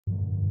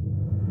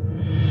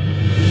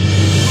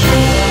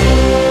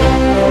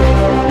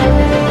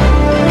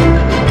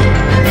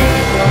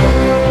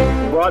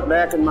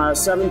back in my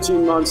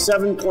 17 months,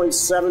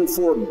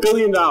 $7.74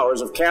 billion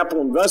of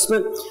capital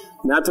investment.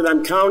 Not that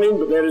I'm counting,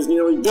 but that is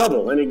nearly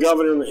double any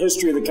governor in the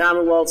history of the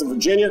Commonwealth of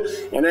Virginia.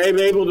 And I'm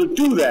able to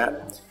do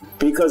that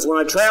because when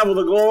I travel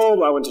the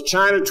globe, I went to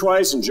China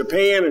twice, and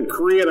Japan and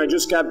Korea, and I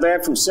just got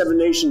back from 7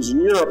 nations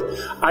in Europe,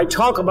 I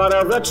talk about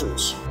our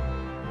veterans.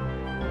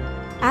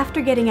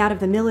 After getting out of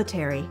the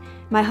military,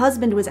 my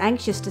husband was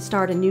anxious to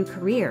start a new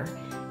career,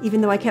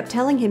 even though I kept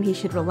telling him he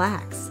should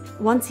relax.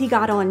 Once he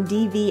got on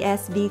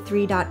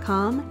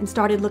dvsv3.com and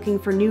started looking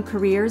for new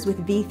careers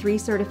with V3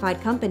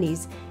 certified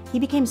companies, he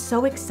became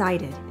so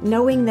excited,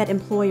 knowing that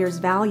employers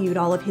valued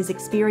all of his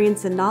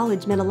experience and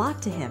knowledge meant a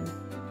lot to him.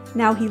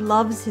 Now he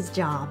loves his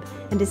job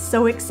and is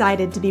so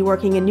excited to be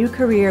working a new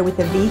career with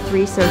a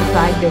V3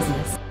 certified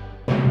business.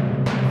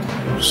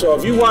 So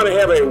if you want to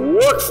have a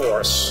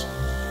workforce,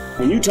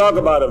 when you talk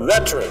about a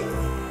veteran,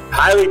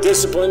 highly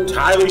disciplined,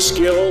 highly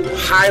skilled,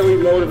 highly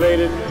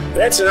motivated,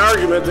 that's an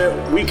argument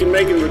that we can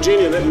make in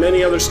Virginia that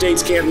many other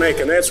states can't make,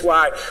 and that's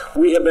why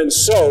we have been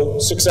so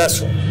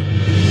successful.